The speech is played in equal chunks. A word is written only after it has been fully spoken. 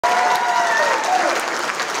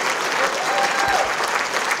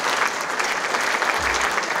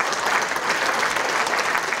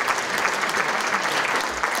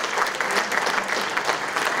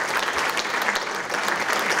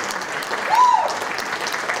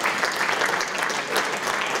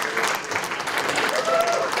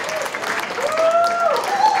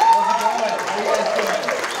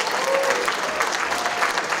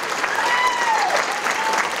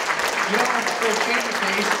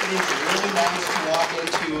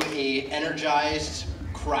energized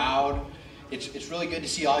crowd. It's really good to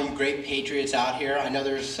see all you great patriots out here. I know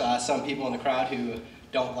there's some people in the crowd who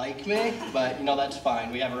don't like me, but you know, that's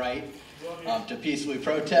fine. We have a right to peacefully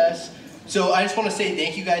protest. So I just want to say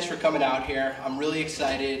thank you guys for coming out here. I'm really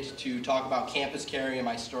excited to talk about campus carry and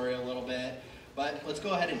my story a little bit, but let's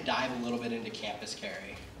go ahead and dive a little bit into campus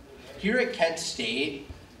carry. Here at Kent State,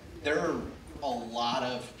 there are a lot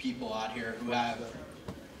of people out here who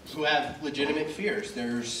have legitimate fears.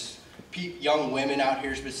 There's young women out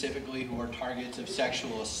here specifically who are targets of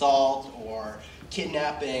sexual assault or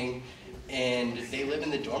kidnapping, and they live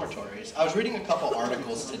in the dormitories. I was reading a couple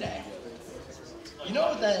articles today. You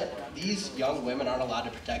know that these young women aren't allowed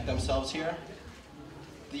to protect themselves here?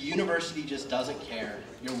 The university just doesn't care.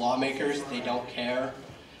 Your lawmakers, they don't care.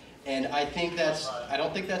 And I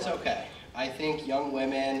don't think that's okay. I think young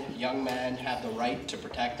women, young men have the right to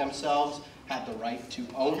protect themselves, have the right to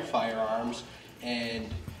own firearms, and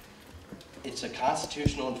it's a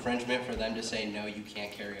constitutional infringement for them to say, no, you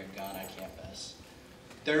can't carry a gun on campus.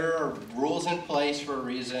 There are rules in place for a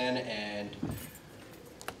reason, and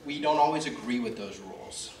we don't always agree with those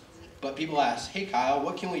rules. But people ask, hey Kyle,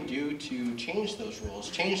 what can we do to change those rules,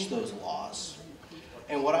 change those laws?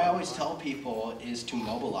 And what I always tell people is to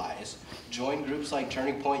mobilize. Join groups like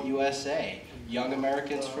Turning Point USA, Young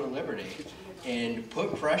Americans for Liberty, and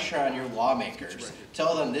put pressure on your lawmakers.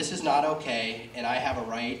 Tell them this is not okay, and I have a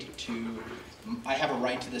right to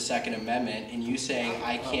the Second Amendment, and you saying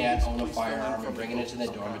I can't own a firearm and bring it into the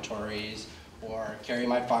dormitories or carry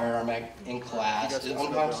my firearm in class is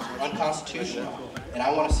unconstitutional, and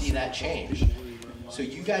I want to see that change. So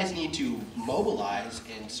you guys need to mobilize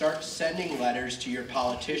and start sending letters to your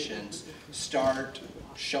politicians, start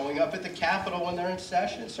showing up at the Capitol when they're in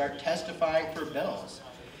session, start testifying for bills.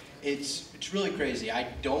 It's really crazy. I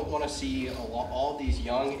don't want to see all these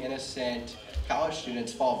young, innocent college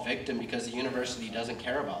students fall victim because the university doesn't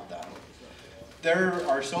care about them. There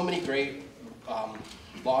are so many great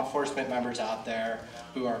law enforcement members out there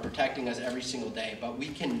who are protecting us every single day, but we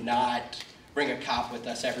cannot bring a cop with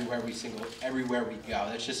us everywhere we go.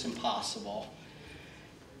 That's just impossible.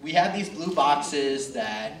 We have these blue boxes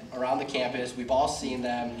that around the campus, we've all seen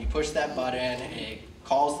them. You push that button, it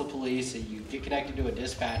calls the police, and you get connected to a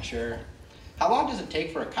dispatcher. How long does it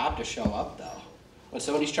take for a cop to show up though? When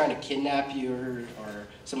somebody's trying to kidnap you or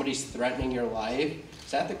somebody's threatening your life,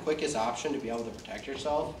 is that the quickest option to be able to protect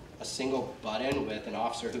yourself? A single button with an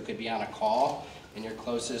officer who could be on a call and your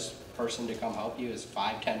closest person to come help you is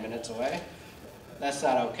 5-10 minutes away? That's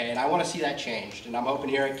not okay, and I want to see that changed. And I'm hoping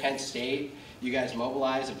here at Kent State, you guys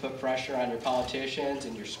mobilize and put pressure on your politicians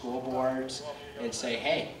and your school boards and say,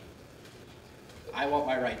 hey, I want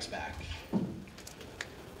my rights back.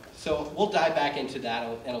 So we'll dive back into that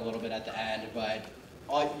in a little bit at the end, but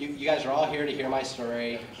you guys are all here to hear my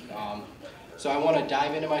story. So I want to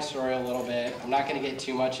dive into my story a little bit. I'm not going to get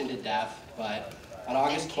too much into depth, but on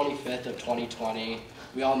August 25th of 2020,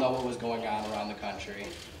 we all know what was going on around the country.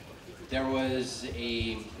 There was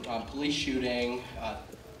a police shooting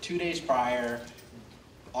 2 days prior,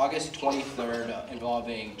 August 23rd,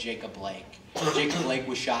 involving Jacob Blake. Jacob Blake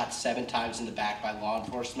was shot 7 times in the back by law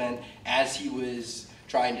enforcement as he was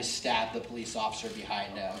trying to stab the police officer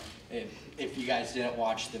behind him. If you guys didn't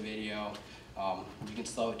watch the video, you can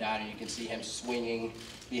slow it down and you can see him swinging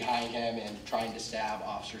behind him and trying to stab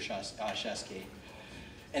Officer Shesky.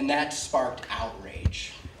 And that sparked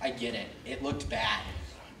outrage. I get it. It looked bad.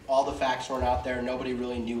 All the facts weren't out there. Nobody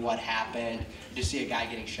really knew what happened. You just see a guy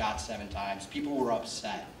getting shot 7 times. People were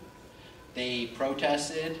upset. They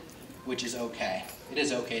protested, which is okay. It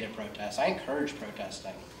is okay to protest. I encourage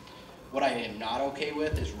protesting. What I am not okay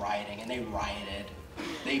with is rioting, and they rioted.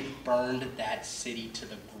 They burned that city to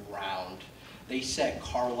the ground. They set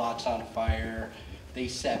car lots on fire. They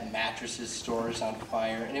set mattresses stores on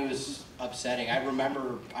fire, and it was upsetting. I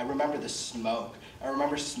remember the smoke. I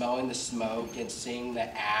remember smelling the smoke and seeing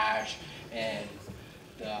the ash and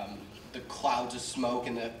the clouds of smoke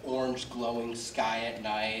and the orange glowing sky at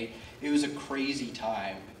night. It was a crazy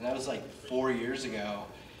time, and that was like 4 years ago,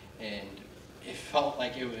 and it felt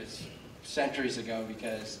like it was centuries ago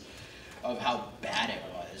because of how bad it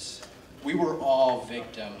was. We were all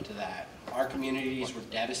victim to that. Our communities were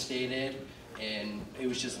devastated, and it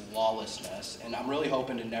was just lawlessness. And I'm really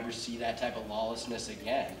hoping to never see that type of lawlessness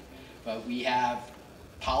again. But we have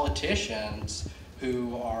politicians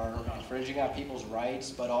who are infringing on people's rights,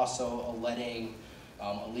 but also letting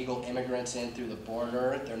illegal immigrants in through the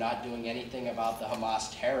border. They're not doing anything about the Hamas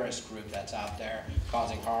terrorist group that's out there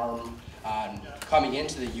causing harm coming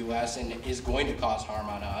into the U.S. and is going to cause harm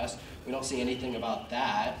on us. We don't see anything about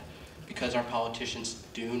that because our politicians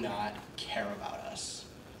do not care about us.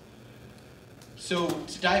 So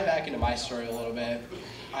to dive back into my story a little bit,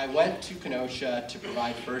 I went to Kenosha to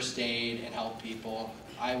provide first aid and help people.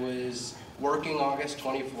 I was working August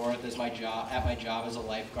 24th at my job as a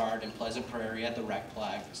lifeguard in Pleasant Prairie at the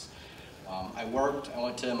Recplex. I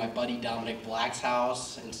went to my buddy Dominic Black's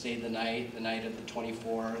house and stayed the night of the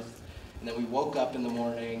 24th. And then we woke up in the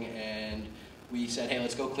morning and we said, hey,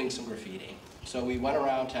 let's go clean some graffiti. So we went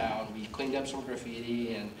around town, we cleaned up some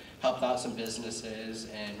graffiti and helped out some businesses.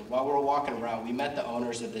 And while we were walking around, we met the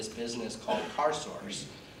owners of this business called Car Source.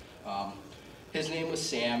 His name was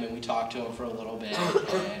Sam, and we talked to him for a little bit.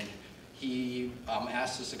 And he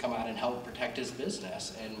asked us to come out and help protect his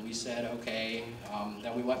business. And we said, okay.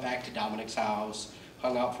 Then we went back to Dominic's house,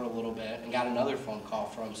 hung out for a little bit, and got another phone call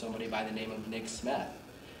from somebody by the name of Nick Smith.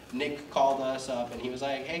 Nick called us up and he was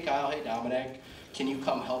like, hey Kyle, hey Dominic, can you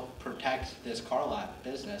come help protect this car lot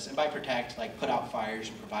business? And by protect, like put out fires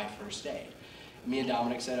and provide first aid. Me and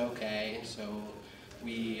Dominic said okay, so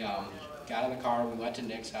we got in the car, we went to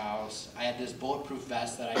Nick's house. I had this bulletproof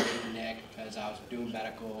vest that I gave Nick because I was doing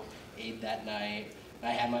medical aid that night.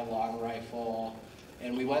 And I had my long rifle.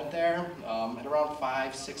 And we went there at around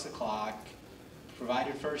 5, 6 o'clock,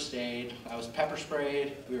 provided first aid. I was pepper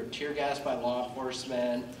sprayed, we were tear gassed by law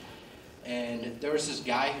enforcement, and there was this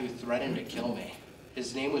guy who threatened to kill me.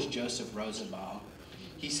 His name was Joseph Rosenbaum.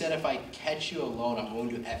 He said, if I catch you alone, I'm going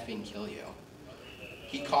to effing kill you.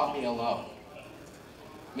 He caught me alone.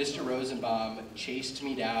 Mr. Rosenbaum chased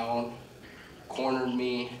me down, cornered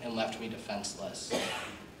me, and left me defenseless.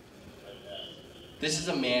 This is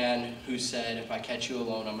a man who said, if I catch you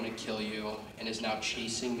alone, I'm going to kill you, and is now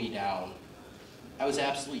chasing me down. I was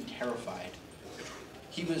absolutely terrified.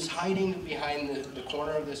 He was hiding behind the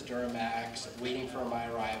corner of this Duramax, waiting for my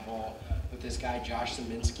arrival, with this guy, Josh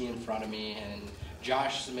Zeminski, in front of me, and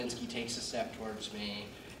Josh Zeminski takes a step towards me,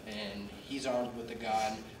 and he's armed with a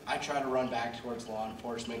gun. I try to run back towards law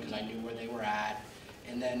enforcement because I knew where they were at,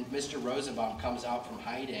 and then Mr. Rosenbaum comes out from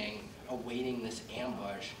hiding, awaiting this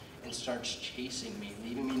ambush, and starts chasing me,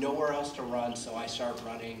 leaving me nowhere else to run, so I start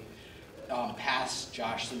running past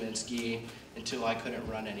Josh Zeminski until I couldn't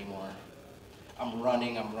run anymore. I'm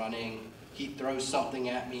running. He throws something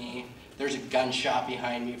at me. There's a gunshot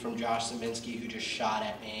behind me from Josh Zeminski who just shot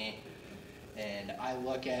at me. And I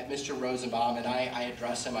look at Mr. Rosenbaum and I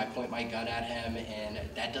address him, I point my gun at him, and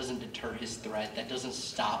that doesn't deter his threat. That doesn't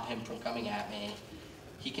stop him from coming at me.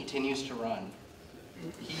 He continues to run.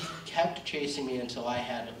 He kept chasing me until I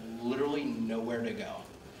had literally nowhere to go.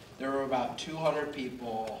 There were about 200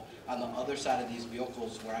 people on the other side of these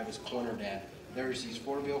vehicles where I was cornered at. There's these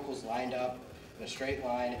 4 vehicles lined up in a straight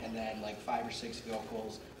line and then like 5 or 6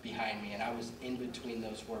 vehicles behind me. And I was in between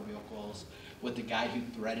those 4 vehicles with the guy who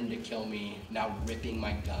threatened to kill me now ripping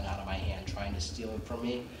my gun out of my hand, trying to steal it from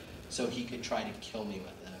me so he could try to kill me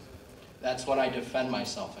with it. That's when I defend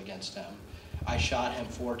myself against him. I shot him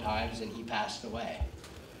 4 times and he passed away.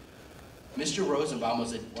 Mr. Rosenbaum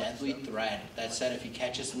was a deadly threat that said if he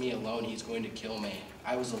catches me alone, he's going to kill me.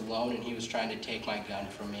 I was alone and he was trying to take my gun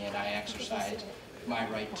from me, and I exercised my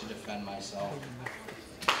right to defend myself.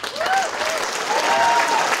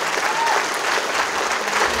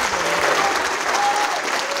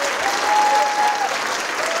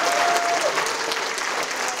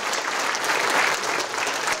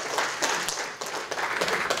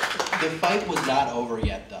 The fight was not over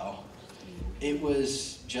yet, though. It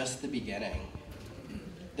was just the beginning.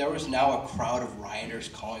 There was now a crowd of rioters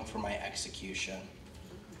calling for my execution.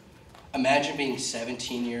 Imagine being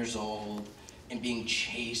 17 years old and being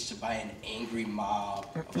chased by an angry mob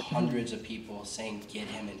of hundreds of people saying, get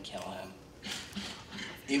him and kill him.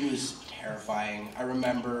 It was terrifying. I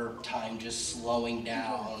remember time just slowing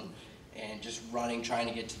down and just running, trying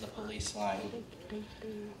to get to the police line.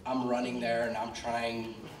 I'm running there and I'm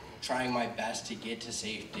trying my best to get to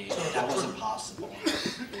safety. That wasn't possible.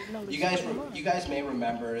 You guys may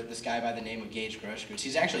remember this guy by the name of Gage Groshkowitz.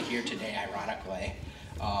 He's actually here today, ironically.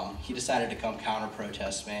 He decided to come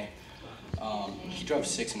counter-protest me. He drove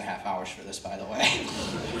 6.5 hours for this, by the way.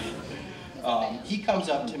 He comes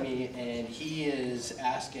up to me and he is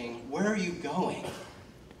asking, where are you going?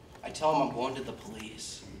 I tell him I'm going to the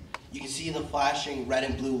police. You can see the flashing red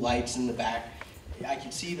and blue lights in the back. I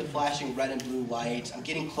can see the flashing red and blue lights. I'm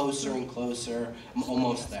getting closer and closer. I'm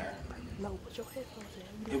almost there.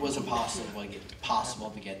 It wasn't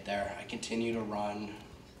possible to get there. I continue to run.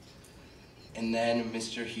 And then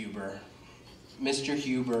Mr. Huber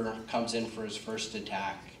comes in for his first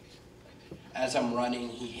attack. As I'm running,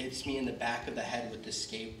 he hits me in the back of the head with this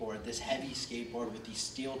skateboard, this heavy skateboard with these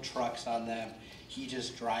steel trucks on them. He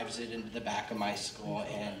just drives it into the back of my skull,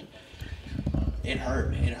 and it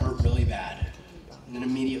hurt really bad. And then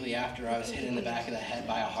immediately after, I was hit in the back of the head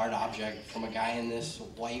by a hard object from a guy in this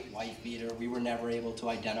white beater. We were never able to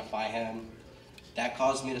identify him. That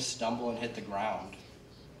caused me to stumble and hit the ground.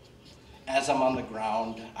 As I'm on the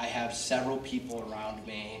ground, I have several people around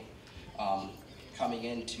me coming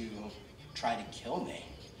in to try to kill me.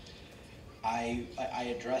 I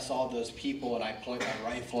address all those people and I point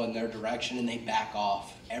my rifle in their direction and they back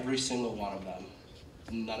off, every single one of them.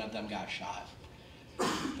 None of them got shot.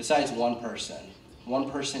 Besides one person.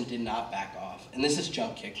 One person did not back off. And this is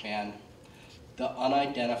Jump Kick Man, the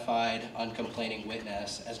unidentified, uncomplaining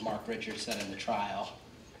witness, as Mark Richards said in the trial.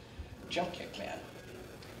 Jump Kick Man.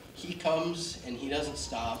 He comes and he doesn't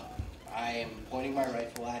stop. I am pointing my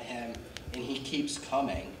rifle at him and he keeps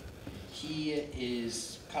coming. He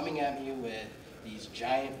is coming at me with these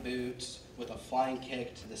giant boots with a flying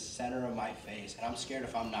kick to the center of my face, and I'm scared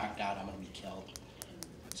if I'm knocked out, I'm gonna be killed.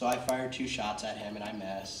 So I fired 2 shots at him and I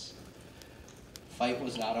miss. Fight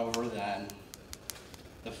was not over then.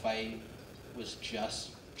 The fight was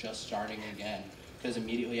just starting again, because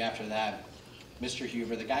immediately after that, Mr.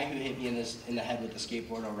 Huber, the guy who hit me in the head with the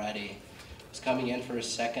skateboard already, was coming in for his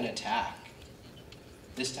second attack.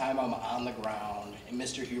 This time I'm on the ground, and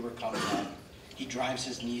Mr. Huber comes up. He drives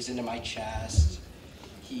his knees into my chest.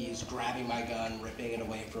 He's grabbing my gun, ripping it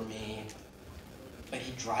away from me. But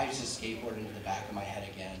he drives his skateboard into the back of my head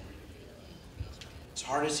again. As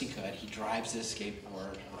hard as he could, he drives his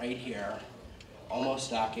skateboard right here, almost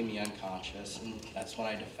knocking me unconscious, and that's when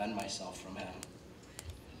I defend myself from him.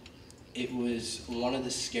 It was one of the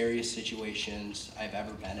scariest situations I've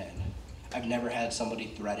ever been in. I've never had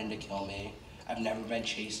somebody threaten to kill me. I've never been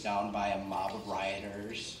chased down by a mob of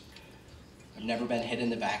rioters. I've never been hit in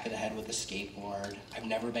the back of the head with a skateboard. I've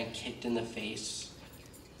never been kicked in the face.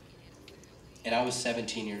 And I was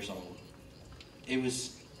 17 years old. It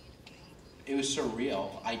was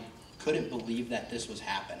surreal. I couldn't believe that this was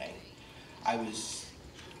happening. I was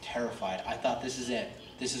terrified. I thought, this is it.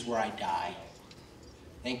 This is where I die.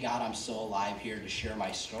 Thank God I'm still alive here to share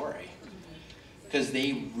my story. Because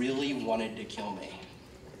they really wanted to kill me.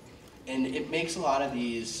 And it makes a lot of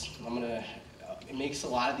these,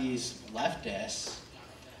 leftists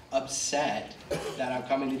upset that I'm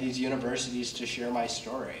coming to these universities to share my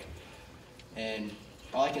story. And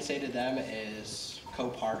all I can say to them is,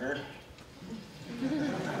 co-parter.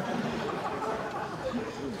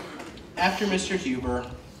 After Mr. Huber,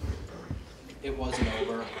 it wasn't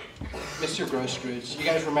over. Mr. Grosskreutz, you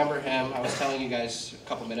guys remember him? I was telling you guys a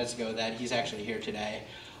couple minutes ago that he's actually here today.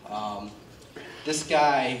 This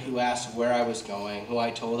guy who asked where I was going, who I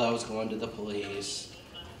told I was going to the police,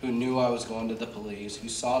 who knew I was going to the police, who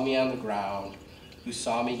saw me on the ground, who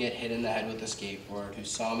saw me get hit in the head with a skateboard, who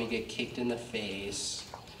saw me get kicked in the face,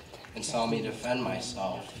 and saw me defend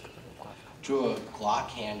myself, drew a Glock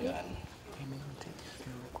handgun.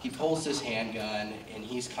 He pulls his handgun and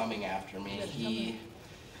he's coming after me. He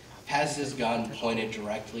has his gun pointed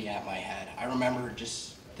directly at my head. I remember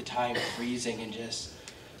just the time freezing and just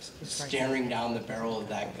staring down the barrel of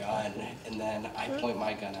that gun, and then I point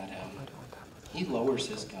my gun at him. He lowers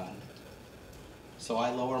his gun, so I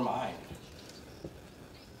lower mine.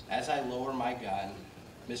 As I lower my gun,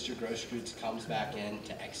 Mr. Grosskreutz comes back in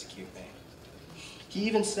to execute me. He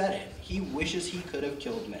even said it. He wishes he could have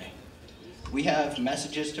killed me. We have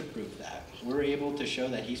messages to prove that. We're able to show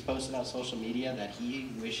that he's posted on social media that he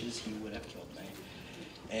wishes he would have killed me.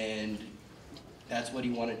 And that's what he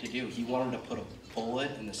wanted to do. He wanted to put a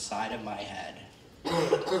bullet in the side of my head.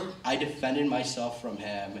 I defended myself from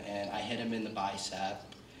him, and I hit him in the bicep,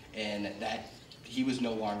 and that he was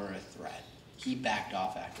no longer a threat. He backed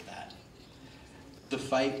off after that. The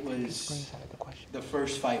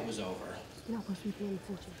first fight was over.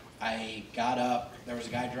 I got up, there was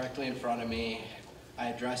a guy directly in front of me. I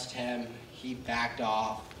addressed him, he backed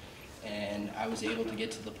off, and I was able to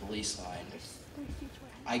get to the police line.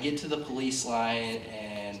 I get to the police line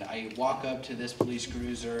and I walk up to this police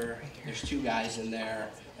cruiser. There's 2 guys in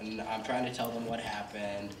there and I'm trying to tell them what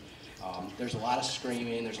happened. There's a lot of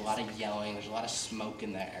screaming, there's a lot of yelling, there's a lot of smoke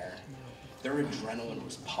in the air. Their adrenaline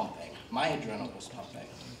was pumping. My adrenaline was pumping.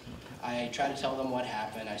 I try to tell them what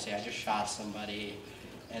happened. I say I just shot somebody,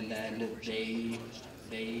 and then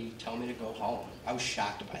they tell me to go home. I was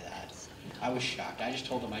shocked by that. I was shocked. I just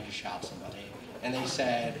told them I just shot somebody. And they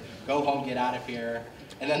said, go home, get out of here.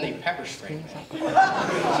 And then they pepper sprayed me. So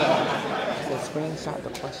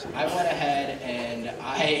I went ahead and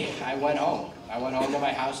I went home. I went home to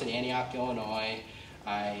my house in Antioch, Illinois.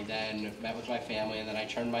 I then met with my family, and then I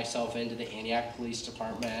turned myself into the Antioch Police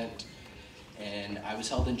Department. And I was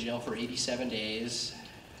held in jail for 87 days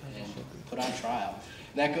and put on trial.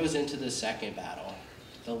 And that goes into the second battle,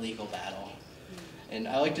 the legal battle. And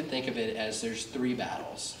I like to think of it as there's three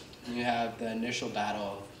battles. You have the initial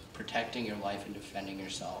battle of protecting your life and defending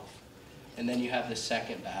yourself. And then you have the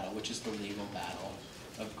second battle, which is the legal battle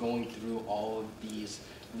of going through all of these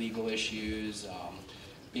legal issues,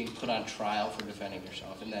 being put on trial for defending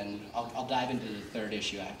yourself. And then I'll dive into the third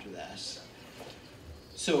issue after this.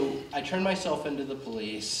 So I turn myself into the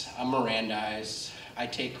police. I'm Mirandized. I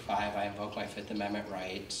take 5. I invoke my Fifth Amendment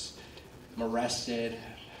rights. I'm arrested.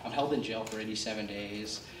 I'm held in jail for 87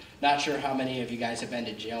 days. Not sure how many of you guys have been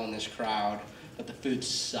to jail in this crowd, but the food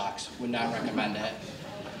sucks. Would not recommend it.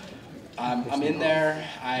 I'm in there.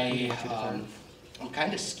 I'm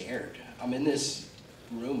kind of scared. I'm in this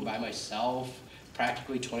room by myself,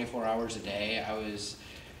 practically 24 hours a day. I was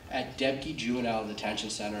at Debke Juvenile Detention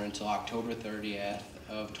Center until October 30th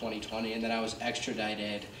of 2020, and then I was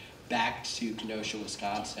extradited back to Kenosha,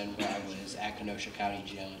 Wisconsin, where I was at Kenosha County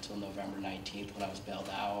Jail until November 19th when I was bailed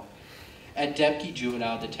out. At Debke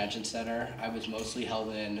Juvenile Detention Center, I was mostly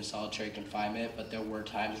held in solitary confinement, but there were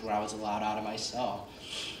times where I was allowed out of my cell.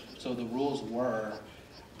 So the rules were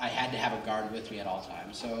I had to have a guard with me at all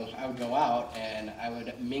times. So I would go out and I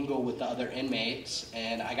would mingle with the other inmates,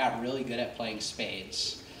 and I got really good at playing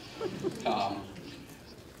spades.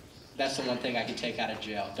 That's the one thing I could take out of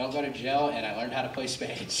jail. Don't go to jail, and I learned how to play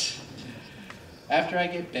spades. After I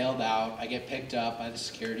get bailed out, I get picked up by the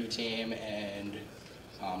security team, and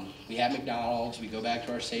we have McDonald's. We go back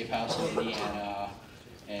to our safe house in Indiana,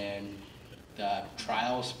 and the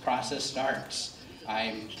trials process starts.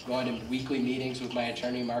 I'm going to weekly meetings with my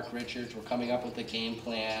attorney, Mark Richards. We're coming up with a game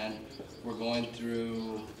plan. We're going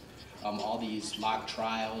through all these mock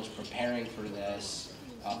trials, preparing for this,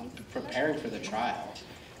 preparing for the trial,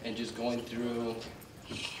 and just going through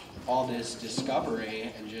all this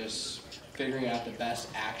discovery and just figuring out the best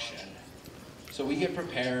action. So we get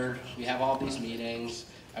prepared. We have all these meetings.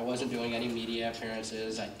 I wasn't doing any media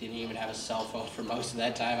appearances. I didn't even have a cell phone for most of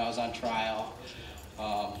that time I was on trial.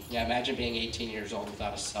 Yeah, imagine being 18 years old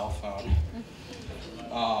without a cell phone.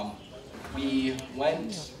 We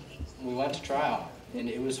went to trial, and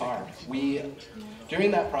it was hard.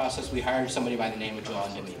 During that process, we hired somebody by the name of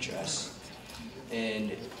Joellen Demetrius.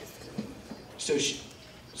 And so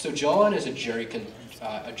Joellen is a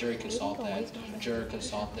juror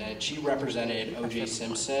consultant. She represented O.J.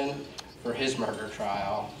 Simpson for his murder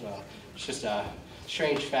trial. So it's just a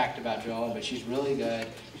strange fact about Joellen, but she's really good.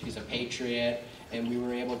 She's a patriot, and we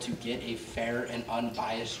were able to get a fair and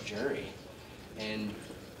unbiased jury. And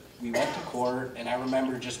we went to court, and I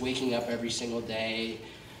remember just waking up every single day,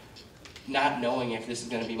 not knowing if this is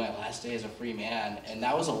going to be my last day as a free man, and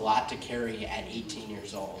that was a lot to carry at 18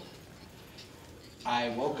 years old. I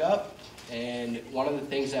woke up, and one of the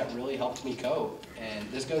things that really helped me cope,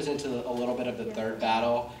 and this goes into a little bit of the third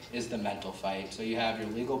battle, is the mental fight. So you have your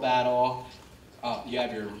legal battle, you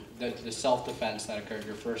have the self-defense that occurred,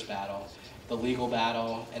 your first battle, the legal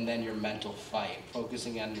battle, and then your mental fight,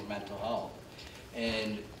 focusing on your mental health.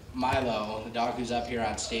 And Milo, the dog who's up here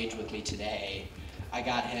on stage with me today, I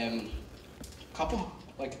got him a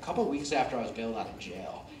couple weeks after I was bailed out of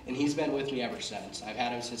jail, and he's been with me ever since. I've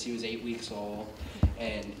had him since he was 8 weeks old,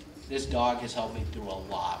 and this dog has helped me through a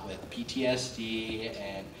lot with PTSD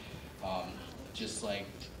and just like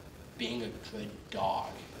being a good dog.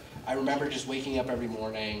 I remember just waking up every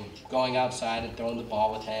morning, going outside and throwing the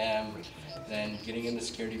ball with him, then getting in the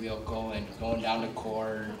security vehicle and going down to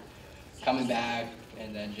court, coming back,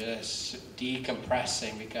 and then just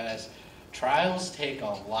decompressing, because trials take a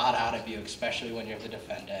lot out of you, especially when you're the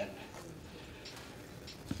defendant.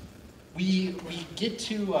 We get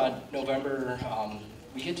to November, I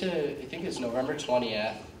think it's November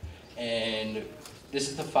 20th, and this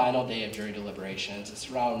is the final day of jury deliberations.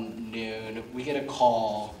 It's around noon. We get a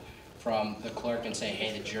call from the clerk and say,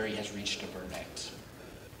 hey, the jury has reached a verdict.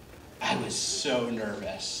 I was so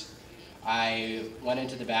nervous. I went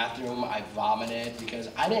into the bathroom, I vomited, because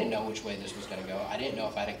I didn't know which way this was gonna go. I didn't know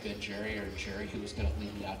if I had a good jury or a jury who was gonna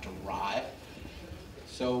leave me out to rot.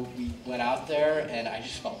 So we went out there and I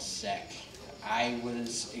just felt sick. I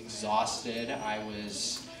was exhausted. I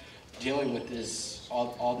was dealing with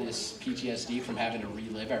all this PTSD from having to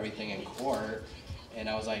relive everything in court. And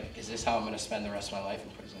I was like, is this how I'm gonna spend the rest of my life in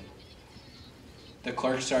prison? The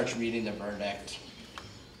clerk starts reading the verdict.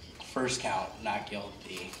 First count, not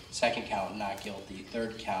guilty. Second count, not guilty.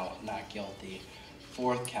 Third count, not guilty.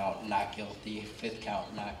 Fourth count, not guilty. Fifth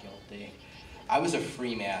count, not guilty. I was a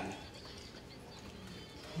free man.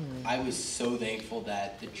 I was so thankful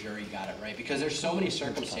that the jury got it right, because there's so many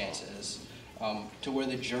circumstances to where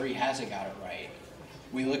the jury hasn't got it right.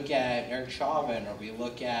 We look at Eric Chauvin, or we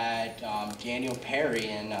look at Daniel Perry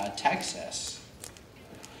in Texas.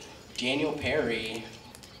 Daniel Perry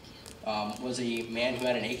was a man who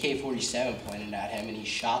had an AK-47 pointed at him, and he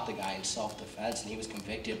shot the guy in self-defense, and he was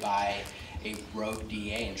convicted by a rogue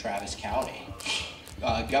DA in Travis County.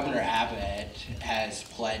 Governor Abbott has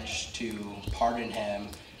pledged to pardon him,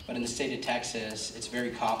 but in the state of Texas, it's very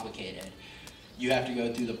complicated. You have to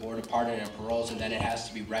go through the Board of Pardon and Paroles, and then it has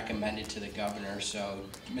to be recommended to the governor. So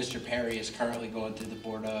Mr. Perry is currently going through the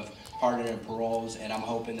Board of Pardon and Paroles, and I'm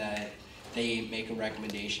hoping that they make a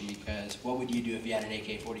recommendation, because what would you do if you had an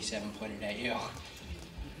AK-47 pointed at you?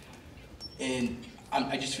 And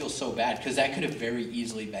I just feel so bad, because that could have very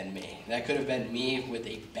easily been me. That could have been me with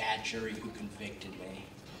a bad jury who convicted me.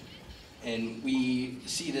 And we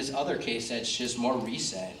see this other case that's just more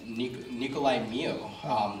recent, Nikolai Mio.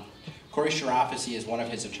 Corey Sharafisi is one of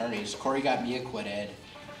his attorneys. Corey got me acquitted.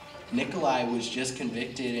 Nikolai was just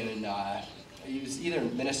convicted in, he was either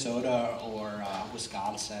Minnesota or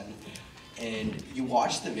Wisconsin. And you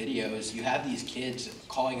watch the videos, you have these kids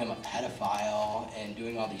calling him a pedophile and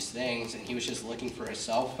doing all these things, and he was just looking for a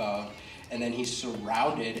cell phone. And then he's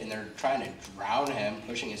surrounded, and they're trying to drown him,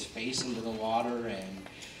 pushing his face into the water, and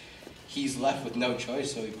he's left with no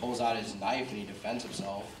choice, so he pulls out his knife and he defends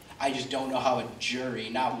himself. I just don't know how a jury,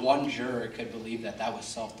 not one juror, could believe that that was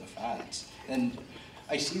self-defense. And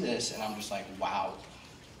I see this, and I'm just like, wow.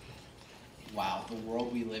 Wow, the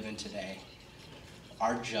world we live in today.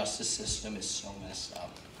 Our justice system is so messed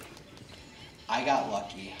up. I got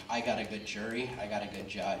lucky. I got a good jury. I got a good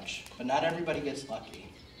judge. But not everybody gets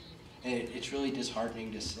lucky. And it's really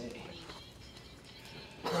disheartening to see.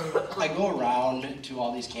 I go around to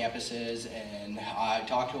all these campuses, and I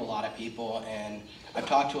talk to a lot of people, and I've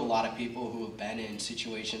talked to a lot of people who have been in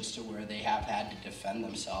situations to where they have had to defend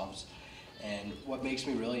themselves. And what makes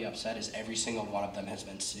me really upset is every single one of them has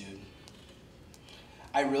been sued.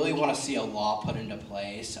 I really want to see a law put into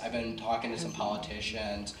place. I've been talking to some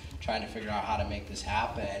politicians, trying to figure out how to make this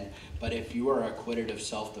happen. But if you are acquitted of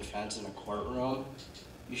self-defense in a courtroom,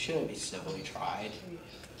 you shouldn't be civilly tried.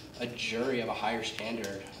 A jury of a higher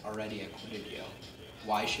standard already acquitted you.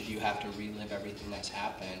 Why should you have to relive everything that's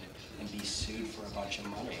happened and be sued for a bunch of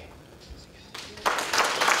money?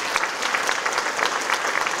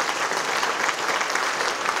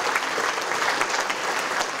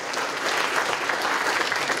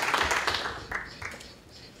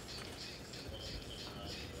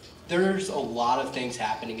 There's a lot of things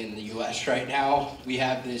happening in the US right now. We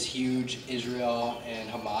have this huge Israel and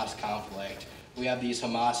Hamas conflict. We have these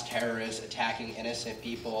Hamas terrorists attacking innocent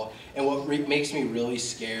people. And what makes me really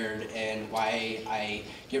scared, and why I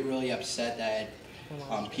get really upset that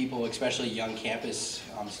people, especially young campus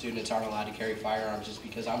students, aren't allowed to carry firearms, is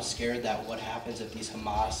because I'm scared that what happens if these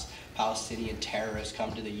Hamas Palestinian terrorists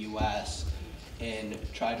come to the US and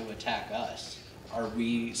try to attack us? Are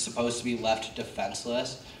we supposed to be left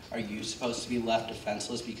defenseless? Are you supposed to be left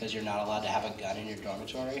defenseless because you're not allowed to have a gun in your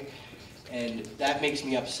dormitory? And that makes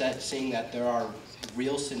me upset, seeing that there are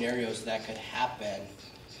real scenarios that could happen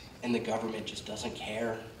and the government just doesn't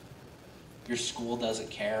care. Your school doesn't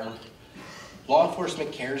care. Law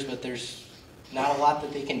enforcement cares, but there's not a lot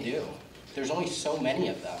that they can do. There's only so many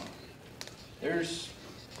of them. There's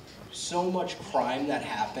so much crime that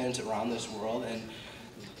happens around this world, and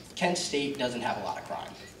Kent State doesn't have a lot of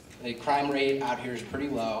crime. The crime rate out here is pretty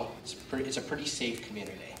low. It's a pretty safe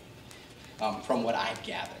community, from what I've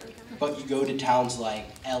gathered. But you go to towns like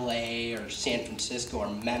LA or San Francisco or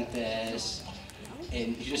Memphis,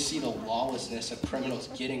 and you just see the lawlessness of criminals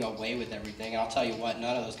getting away with everything. And I'll tell you what,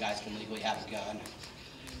 none of those guys can legally have a gun,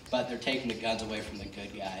 but they're taking the guns away from the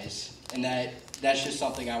good guys. And that's just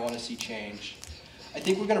something I want to see change. I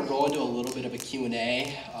think we're going to roll into a little bit of a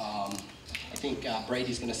Q&A. I think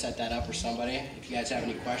Brady's going to set that up for somebody. If you guys have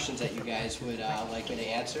any questions that you guys would like me to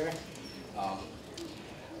answer, I'll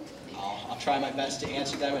try my best to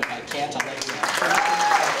answer them. If I can't, I'll let you know.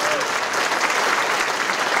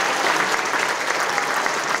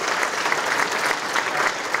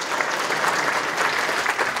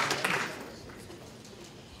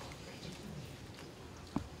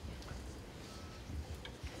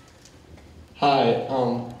 Hi,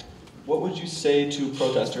 what would you say to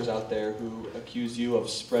protesters out there who accuse you of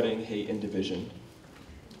spreading hate and division?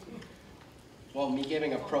 Well, me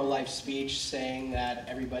giving a pro-life speech saying that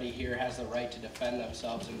everybody here has the right to defend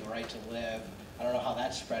themselves and the right to live, I don't know how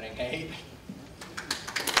that's spreading hate.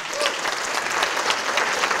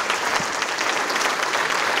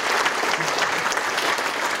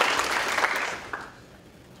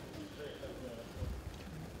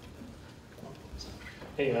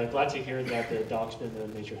 Hey, glad to hear that the dog's been a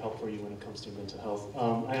major help for you when it comes to mental health.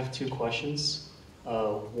 I have two questions.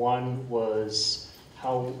 One was,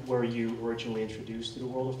 how were you originally introduced to the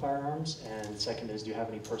world of firearms? And second is, do you have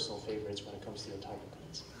any personal favorites when it comes to the type of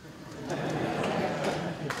guns?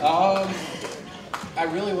 I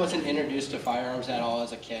really wasn't introduced to firearms at all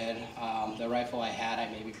as a kid. The rifle I had,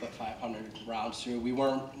 I maybe put 500 rounds through. We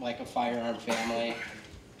weren't like a firearm family,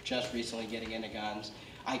 just recently getting into guns.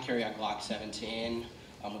 I carry a Glock 17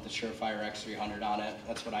 with the Surefire X300 on it.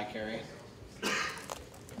 That's what I carry.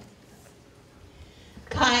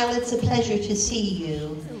 Kyle, it's a pleasure to see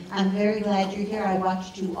you. I'm very glad you're here. I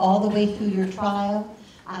watched you all the way through your trial.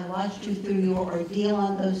 I watched you through your ordeal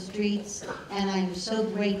on those streets, and I'm so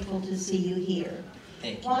grateful to see you here.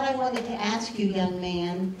 Thank you. What I wanted to ask you, young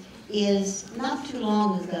man, is not too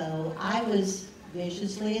long ago, I was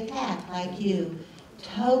viciously attacked like you.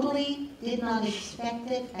 Totally did not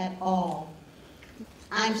expect it at all.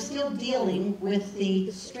 I'm still dealing with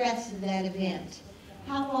the stress of that event.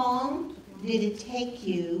 How long did it take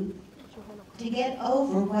you to get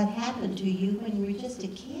over what happened to you when you were just a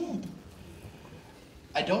kid?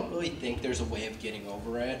 I don't really think there's a way of getting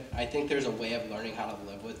over it. I think there's a way of learning how to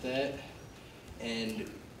live with it. And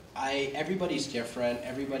everybody's different.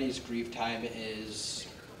 Everybody's grief time is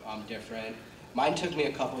different. Mine took me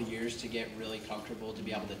a couple of years to get really comfortable to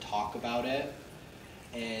be able to talk about it.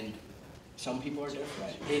 And some people are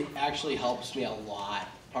different. It actually helps me a lot.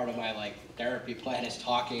 Part of my therapy plan is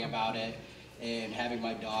talking about it and having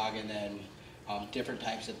my dog, and then different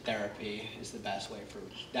types of therapy is the best way for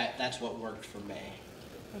that. That's what worked for me.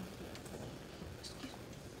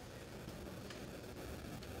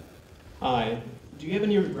 Hi. Do you have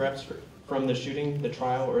any regrets from the shooting, the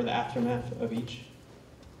trial, or the aftermath of each?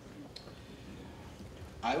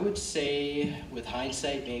 I would say, with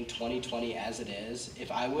hindsight being 20/20 as it is,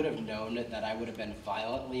 if I would have known that I would have been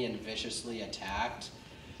violently and viciously attacked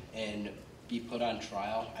and be put on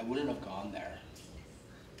trial, I wouldn't have gone there.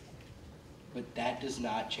 But that does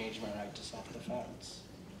not change my right to self-defense.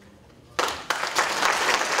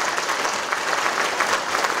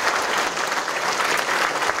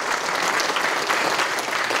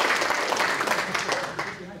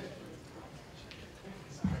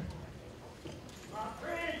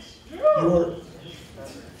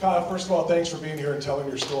 Kyle, first of all, thanks for being here and telling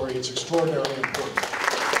your story. It's extraordinarily important.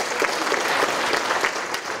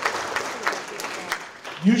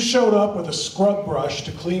 You showed up with a scrub brush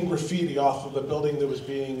to clean graffiti off of the building that was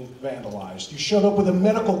being vandalized. You showed up with a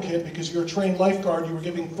medical kit because you're a trained lifeguard. You were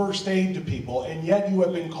giving first aid to people, and yet you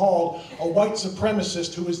have been called a white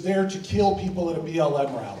supremacist who is there to kill people at a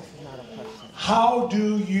BLM rally. How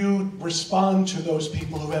do you respond to those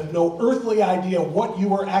people who have no earthly idea what you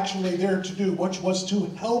were actually there to do, which was to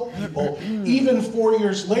help people? Even 4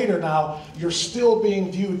 years later now, you're still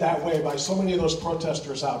being viewed that way by so many of those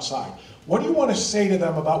protesters outside. What do you want to say to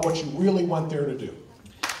them about what you really went there to do?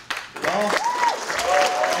 Well,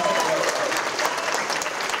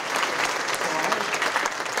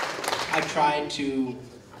 I tried to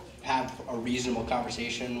have a reasonable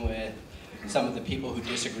conversation with some of the people who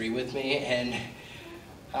disagree with me, and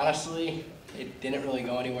honestly, it didn't really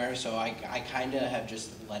go anywhere, so I kind of have just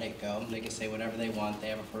let it go. They can say whatever they want. They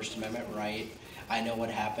have a First Amendment right. I know what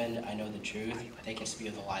happened. I know the truth. They can spew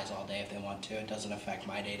the lies all day if they want to. It doesn't affect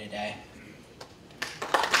my day-to-day.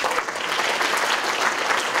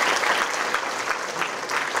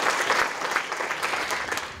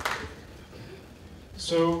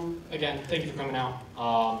 So, again, thank you for coming out.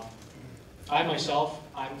 I myself,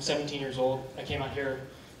 I'm 17 years old. I came out here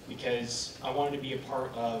because I wanted to be a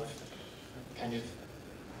part of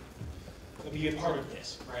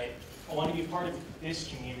this, right? I want to be a part of this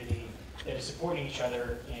community that is supporting each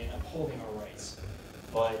other and upholding our rights.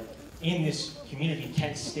 But in this community,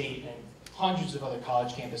 Kent State and hundreds of other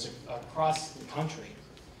college campuses across the country,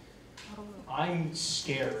 I'm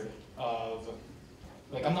scared of,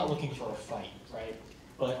 I'm not looking for a fight, right?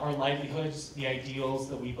 But our livelihoods, the ideals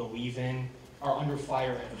that we believe in, are under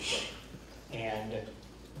fire every day. And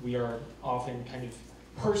we are often kind of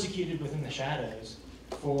persecuted within the shadows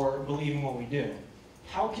for believing what we do.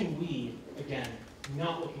 How can we, again,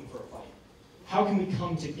 not looking for a fight, how can we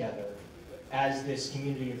come together as this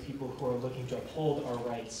community of people who are looking to uphold our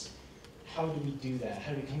rights? How do we do that?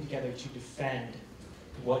 How do we come together to defend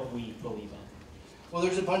what we believe in? Well,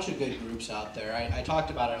 there's a bunch of good groups out there. I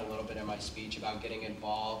talked about it a little bit in my speech about getting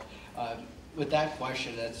involved. With that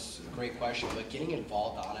question, that's a great question, but getting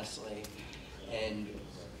involved, honestly, and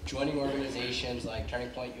joining organizations like Turning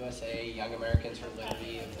Point USA, Young Americans for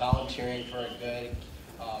Liberty, volunteering for a good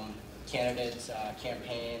candidate's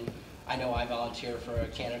campaign. I know I volunteer for a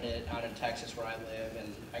candidate out in Texas where I live,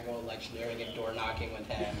 and I go electioneering and door knocking with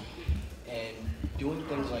him. And doing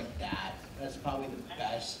things like that, that's probably the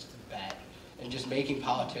best bet. and just making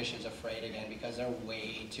politicians afraid again because they're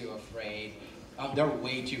way too afraid. They're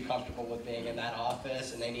way too comfortable with being in that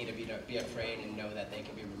office, and they need to be afraid and know that they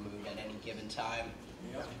can be removed at any given time.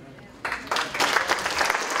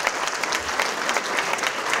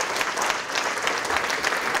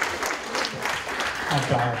 Hi,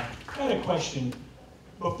 Guy. I had a question.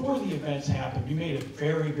 Before the events happened, you made a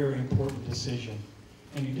very, very important decision,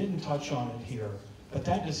 and you didn't touch on it here, but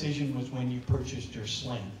that decision was when you purchased your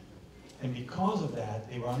sling. And because of that,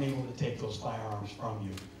 they were unable to take those firearms from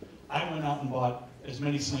you. I went out and bought as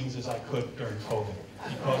many slings as I could during COVID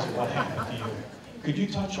because of what happened to you. Could you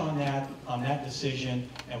touch on that decision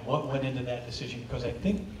and what went into that decision? Because I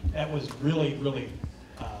think that was really, really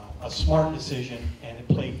a smart decision, and it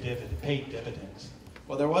paid dividends.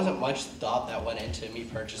 Well, there wasn't much thought that went into me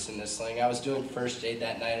purchasing this sling. I was doing first aid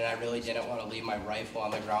that night, and I really didn't want to leave my rifle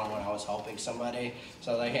on the ground when I was helping somebody.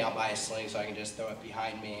 So I was like, hey, I'll buy a sling so I can just throw it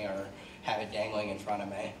behind me or have it dangling in front of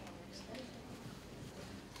me.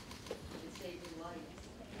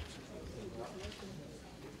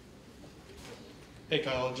 Hey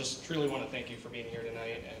Kyle, I just truly want to thank you for being here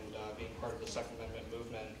tonight and being part of the Second Amendment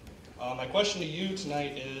movement. My question to you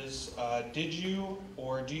tonight is, did you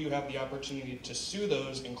or do you have the opportunity to sue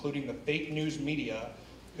those, including the fake news media,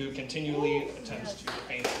 who continually attempts to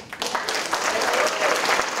defame you?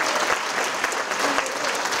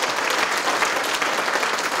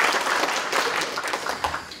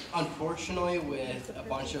 Unfortunately, with a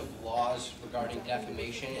bunch of laws regarding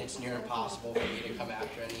defamation, it's near impossible for me to come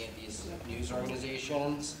after any of these news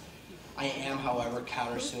organizations. I am, however,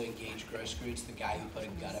 countersuing Gage Grosskreutz, the guy who put a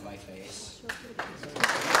gun in my face.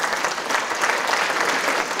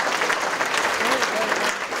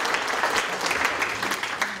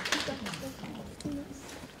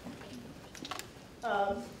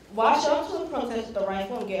 Why show up to a protest with a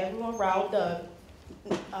rifle and get everyone riled up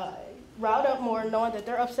more, knowing that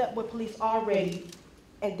they're upset with police already,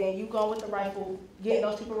 and then you go with the rifle, getting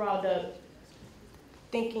those people riled up,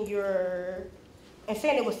 thinking and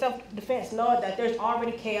saying it was self-defense, knowing that there's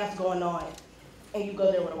already chaos going on, and you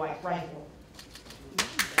go there with a white rifle.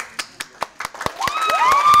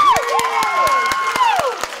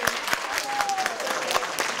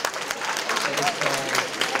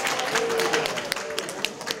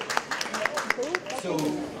 So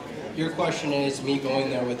your question is, me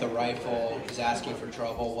going there with a rifle is asking for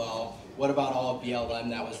trouble. Well, what about all of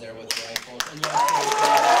BLM that was there with rifles? And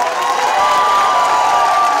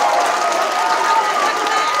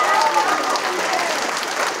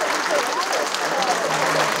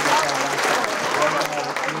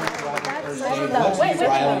what's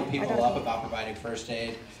riling people up about providing first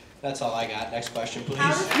aid? That's all I got. Next question, please.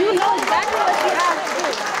 You know exactly what you have to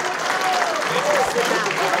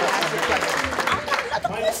do.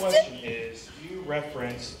 My question is, you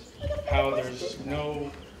referenced how there's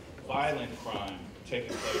no violent crime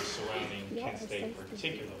taking place surrounding Kent State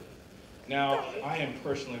particularly. Now, I am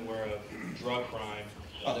personally aware of drug crime,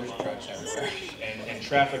 Oh, there's drugs everywhere. and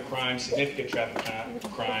traffic crime, significant traffic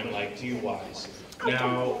crime like DUIs.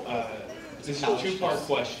 Now, this is a two-part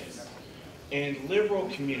question. In liberal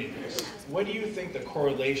communities, what do you think the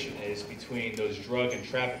correlation is between those drug and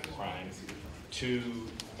traffic crimes to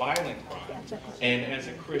violent crime? And as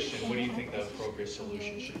a Christian, what do you think the appropriate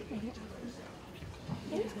solution should be?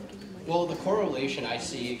 Well, the correlation I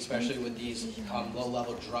see, especially with these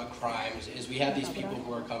low-level drug crimes, is we have these people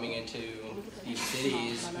who are coming into these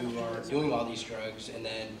cities who are doing all these drugs and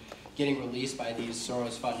then getting released by these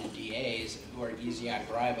Soros-funded DAs who are easy on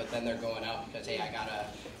crime, but then they're going out because, hey, I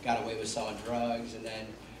got away with selling drugs, and then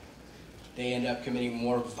they end up committing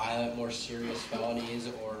more violent, more serious felonies,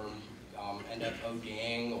 or end up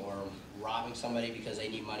ODing or robbing somebody because they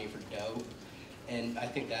need money for dope. And I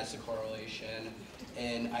think that's the correlation.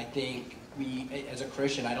 And I think we, as a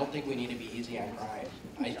Christian, I don't think we need to be easy on crime.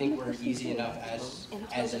 I think we're easy enough as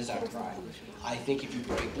is on crime. I think if you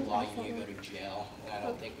break the law, you need to go to jail. And I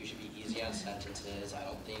don't think we should be easy on sentences. I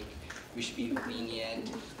don't think we should be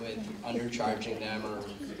lenient with undercharging them, or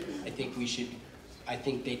I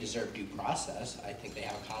think they deserve due process. I think they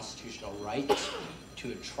have a constitutional right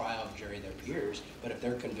to a trial of jury their peers. But if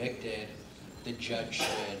they're convicted, the judge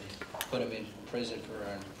should put them in prison for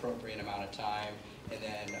an appropriate amount of time. And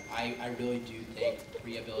then I really do think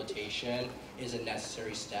rehabilitation is a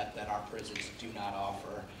necessary step that our prisons do not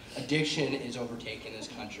offer. Addiction is overtaking this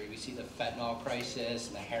country. We see the fentanyl crisis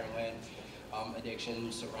and the heroin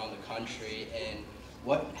addictions around the country, and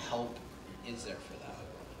what help is there for them?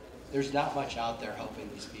 There's not much out there helping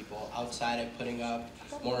these people outside of putting up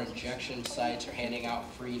more injection sites or handing out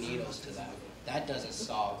free needles to them. That doesn't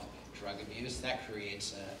solve drug abuse. That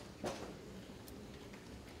creates it.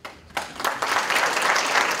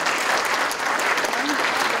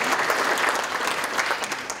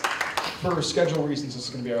 For schedule reasons, this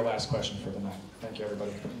is going to be our last question for the night. Thank you,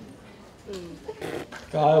 everybody.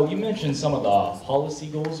 Kyle, you mentioned some of the policy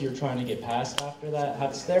goals you're trying to get passed after that.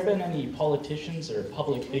 Has there been any politicians or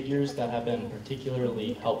public figures that have been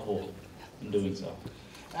particularly helpful in doing so?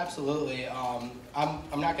 Absolutely. I'm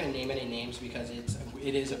not going to name any names because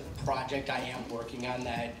it is a project I am working on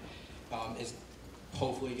that is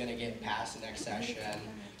hopefully going to get passed the next session.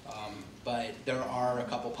 But there are a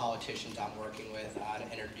couple politicians I'm working with on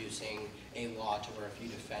introducing a law to where if you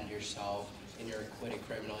defend yourself and you're acquitted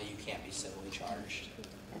criminally, you can't be civilly charged.